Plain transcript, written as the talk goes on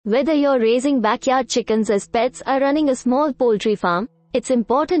Whether you're raising backyard chickens as pets or running a small poultry farm, it's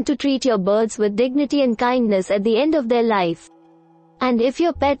important to treat your birds with dignity and kindness at the end of their life. And if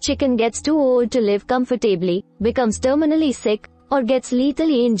your pet chicken gets too old to live comfortably, becomes terminally sick, or gets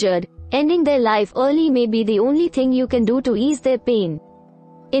lethally injured, ending their life early may be the only thing you can do to ease their pain.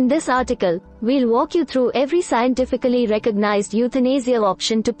 In this article, we'll walk you through every scientifically recognized euthanasia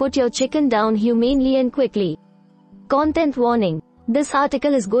option to put your chicken down humanely and quickly. Content warning. This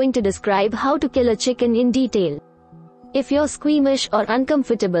article is going to describe how to kill a chicken in detail. If you're squeamish or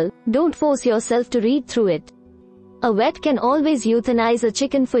uncomfortable, don't force yourself to read through it. A vet can always euthanize a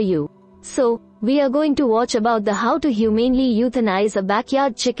chicken for you. So, we are going to watch about the how to humanely euthanize a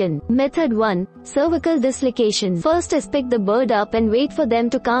backyard chicken. Method 1. Cervical dislocation. First is pick the bird up and wait for them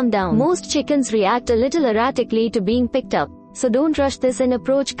to calm down. Most chickens react a little erratically to being picked up, so don't rush this and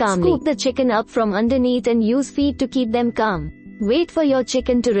approach calmly. Scoop the chicken up from underneath and use feet to keep them calm. Wait for your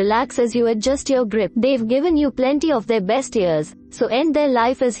chicken to relax as you adjust your grip. They've given you plenty of their best years, so end their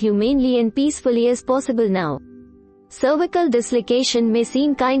life as humanely and peacefully as possible now. Cervical dislocation may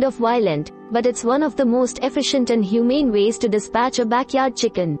seem kind of violent, but it's one of the most efficient and humane ways to dispatch a backyard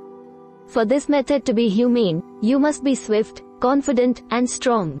chicken. For this method to be humane, you must be swift, confident, and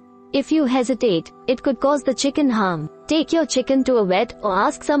strong. If you hesitate, it could cause the chicken harm. Take your chicken to a vet or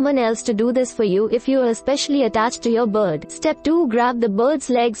ask someone else to do this for you if you are especially attached to your bird. Step 2. Grab the bird's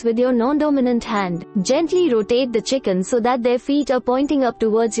legs with your non-dominant hand. Gently rotate the chicken so that their feet are pointing up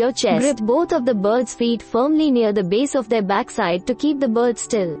towards your chest. Grip both of the bird's feet firmly near the base of their backside to keep the bird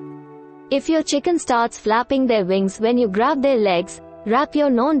still. If your chicken starts flapping their wings when you grab their legs, wrap your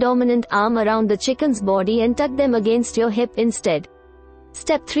non-dominant arm around the chicken's body and tuck them against your hip instead.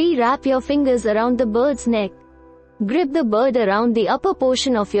 Step 3. Wrap your fingers around the bird's neck. Grip the bird around the upper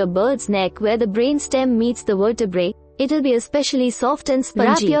portion of your bird's neck where the brainstem meets the vertebrae. It'll be especially soft and spongy.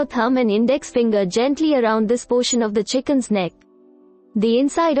 Wrap your thumb and index finger gently around this portion of the chicken's neck. The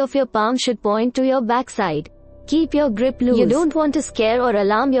inside of your palm should point to your backside. Keep your grip loose. You don't want to scare or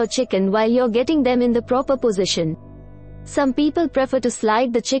alarm your chicken while you're getting them in the proper position. Some people prefer to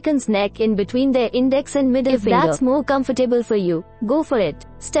slide the chicken's neck in between their index and middle finger. If that's more comfortable for you, go for it.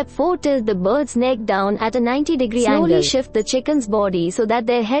 Step 4. Tilt the bird's neck down at a 90-degree angle. Slowly shift the chicken's body so that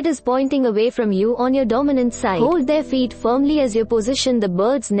their head is pointing away from you on your dominant side. Hold their feet firmly as you position the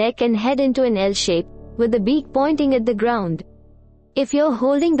bird's neck and head into an L shape, with the beak pointing at the ground. If you're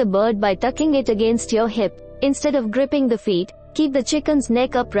holding the bird by tucking it against your hip, instead of gripping the feet, keep the chicken's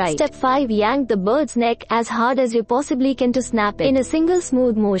neck upright. Step 5. Yank the bird's neck as hard as you possibly can to snap it. In a single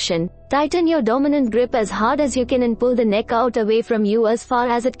smooth motion, tighten your dominant grip as hard as you can and pull the neck out away from you as far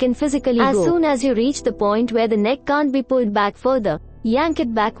as it can physically go. As soon as you reach the point where the neck can't be pulled back further, yank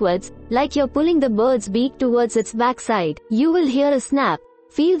it backwards, like you're pulling the bird's beak towards its backside. You will hear a snap,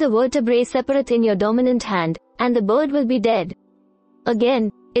 feel the vertebrae separate in your dominant hand, and the bird will be dead.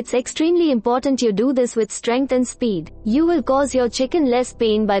 Again, it's extremely important you do this with strength and speed. You will cause your chicken less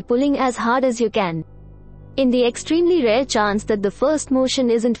pain by pulling as hard as you can. In the extremely rare chance that the first motion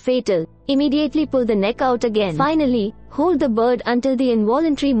isn't fatal, immediately pull the neck out again. Finally, hold the bird until the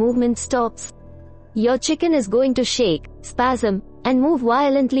involuntary movement stops. Your chicken is going to shake, spasm, and move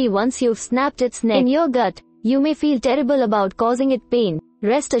violently once you've snapped its neck. In your gut, you may feel terrible about causing it pain.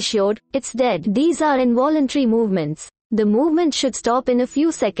 Rest assured, it's dead. These are involuntary movements. The movement should stop in a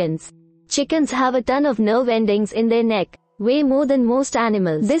few seconds. Chickens have a ton of nerve endings in their neck, way more than most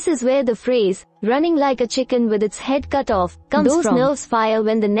animals. This is where the phrase, running like a chicken with its head cut off, comes from. Those nerves fire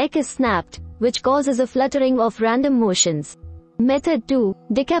when the neck is snapped, which causes a fluttering of random motions. Method 2.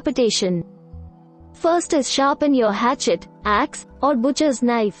 Decapitation. First is sharpen your hatchet, axe, or butcher's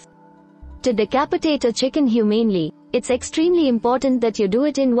knife. To decapitate a chicken humanely, it's extremely important that you do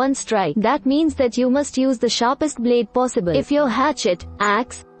it in one strike. That means that you must use the sharpest blade possible. If your hatchet,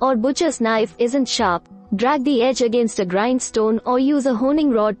 axe, or butcher's knife isn't sharp, drag the edge against a grindstone or use a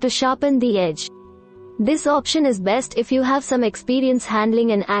honing rod to sharpen the edge. This option is best if you have some experience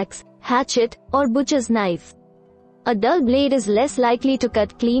handling an axe, hatchet, or butcher's knife. A dull blade is less likely to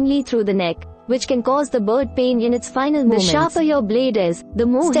cut cleanly through the neck, which can cause the bird pain in its final moments. The sharper your blade is, the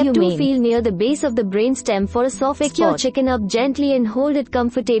more humane. Step 2. Feel near the base of the brainstem for a soft spot. Pick your chicken up gently and hold it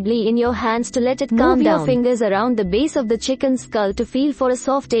comfortably in your hands to let it calm down. Move your fingers around the base of the chicken's skull to feel for a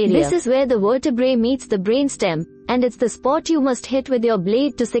soft area. This is where the vertebrae meets the brainstem, and it's the spot you must hit with your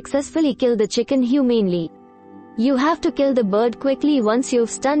blade to successfully kill the chicken humanely. You have to kill the bird quickly once you've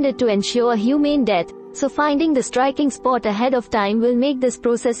stunned it to ensure a humane death, so finding the striking spot ahead of time will make this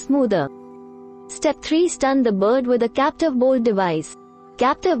process smoother. Step 3. Stun the bird with a captive bolt device.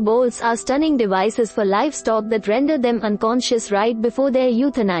 Captive bolts are stunning devices for livestock that render them unconscious right before they are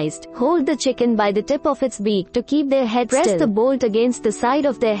euthanized. Hold the chicken by the tip of its beak to keep their head still. Press the bolt against the side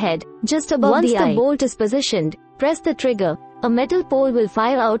of their head, just above the eye. Once the bolt is positioned, press the trigger. A metal pole will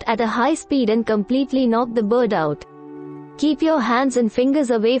fire out at a high speed and completely knock the bird out. Keep your hands and fingers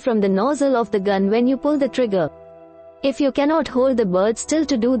away from the nozzle of the gun when you pull the trigger. If you cannot hold the bird still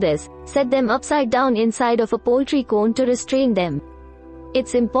to do this, set them upside down inside of a poultry cone to restrain them.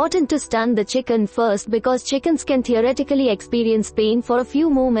 It's important to stun the chicken first because chickens can theoretically experience pain for a few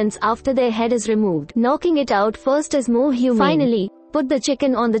moments after their head is removed. Knocking it out first is more humane. Finally, put the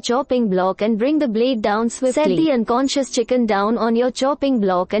chicken on the chopping block and bring the blade down swiftly. Set the unconscious chicken down on your chopping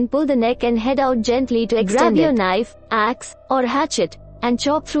block and pull the neck and head out gently to extend it. Grab your knife, axe, or hatchet, and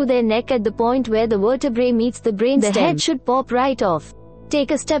chop through their neck at the point where the vertebrae meets the brainstem. The head should pop right off.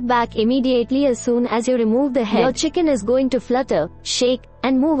 Take a step back immediately as soon as you remove the head. Your chicken is going to flutter, shake,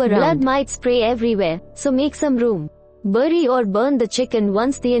 and move around. Blood might spray everywhere, so make some room. Bury or burn the chicken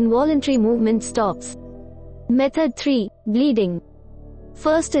once the involuntary movement stops. Method 3. Bleeding.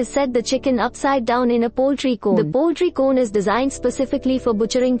 First is set the chicken upside down in a poultry cone. The poultry cone is designed specifically for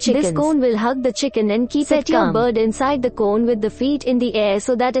butchering chickens. This cone will hug the chicken and keep it calm. Set your bird inside the cone with the feet in the air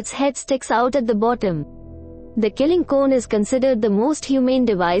so that its head sticks out at the bottom. The killing cone is considered the most humane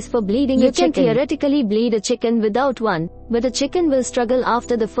device for bleeding a chicken. You can theoretically bleed a chicken without one, but a chicken will struggle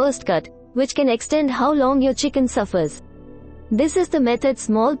after the first cut, which can extend how long your chicken suffers. This is the method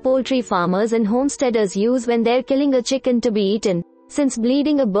small poultry farmers and homesteaders use when they're killing a chicken to be eaten, since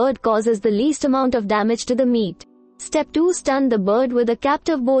bleeding a bird causes the least amount of damage to the meat. Step 2. Stun the bird with a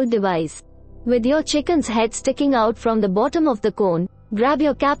captive bolt device. With your chicken's head sticking out from the bottom of the cone, grab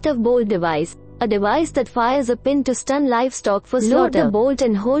your captive bolt device, a device that fires a pin to stun livestock for slaughter. Load the bolt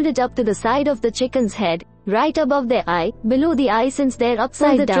and hold it up to the side of the chicken's head, right above their eye, below the eye since they're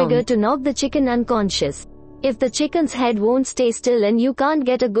upside down. Pull the trigger to knock the chicken unconscious. If the chicken's head won't stay still and you can't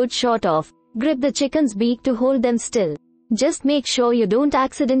get a good shot off, grip the chicken's beak to hold them still. Just make sure you don't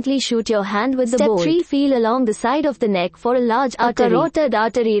accidentally shoot your hand with the bolt. Step 3. Feel along the side of the neck for a large artery. A carotid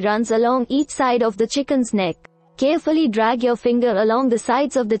artery runs along each side of the chicken's neck. Carefully drag your finger along the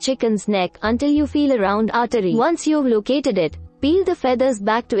sides of the chicken's neck until you feel a round artery. Once you've located it, peel the feathers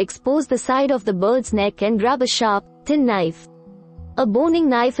back to expose the side of the bird's neck and grab a sharp, thin knife. A boning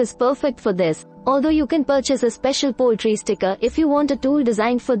knife is perfect for this, although you can purchase a special poultry sticker if you want a tool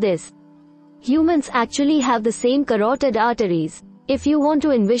designed for this. Humans actually have the same carotid arteries. If you want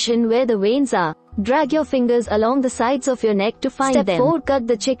to envision where the veins are, drag your fingers along the sides of your neck to find them. Step 4. Cut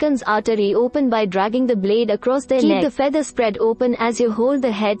the chicken's artery open by dragging the blade across their neck. Keep the feather spread open as you hold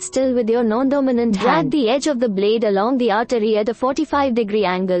the head still with your non-dominant hand. Drag the edge of the blade along the artery at a 45-degree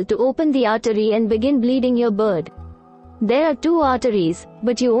angle to open the artery and begin bleeding your bird. There are 2 arteries,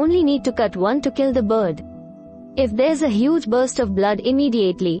 but you only need to cut one to kill the bird. If there's a huge burst of blood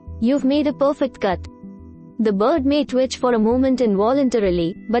immediately, you've made a perfect cut. The bird may twitch for a moment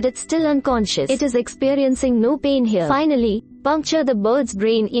involuntarily, but it's still unconscious. It is experiencing no pain here. Finally, puncture the bird's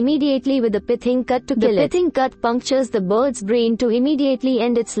brain immediately with a pithing cut to kill it. The pithing cut punctures the bird's brain to immediately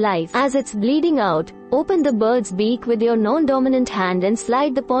end its life. As it's bleeding out, open the bird's beak with your non-dominant hand and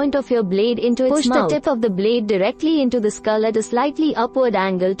slide the point of your blade into its mouth. Push the tip of the blade directly into the skull at a slightly upward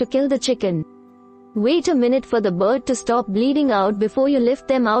angle to kill the chicken. Wait a minute for the bird to stop bleeding out before you lift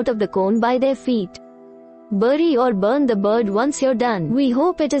them out of the cone by their feet. Bury or burn the bird once you're done. We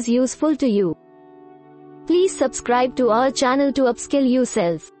hope it is useful to you. Please subscribe to our channel to upskill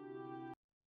yourself.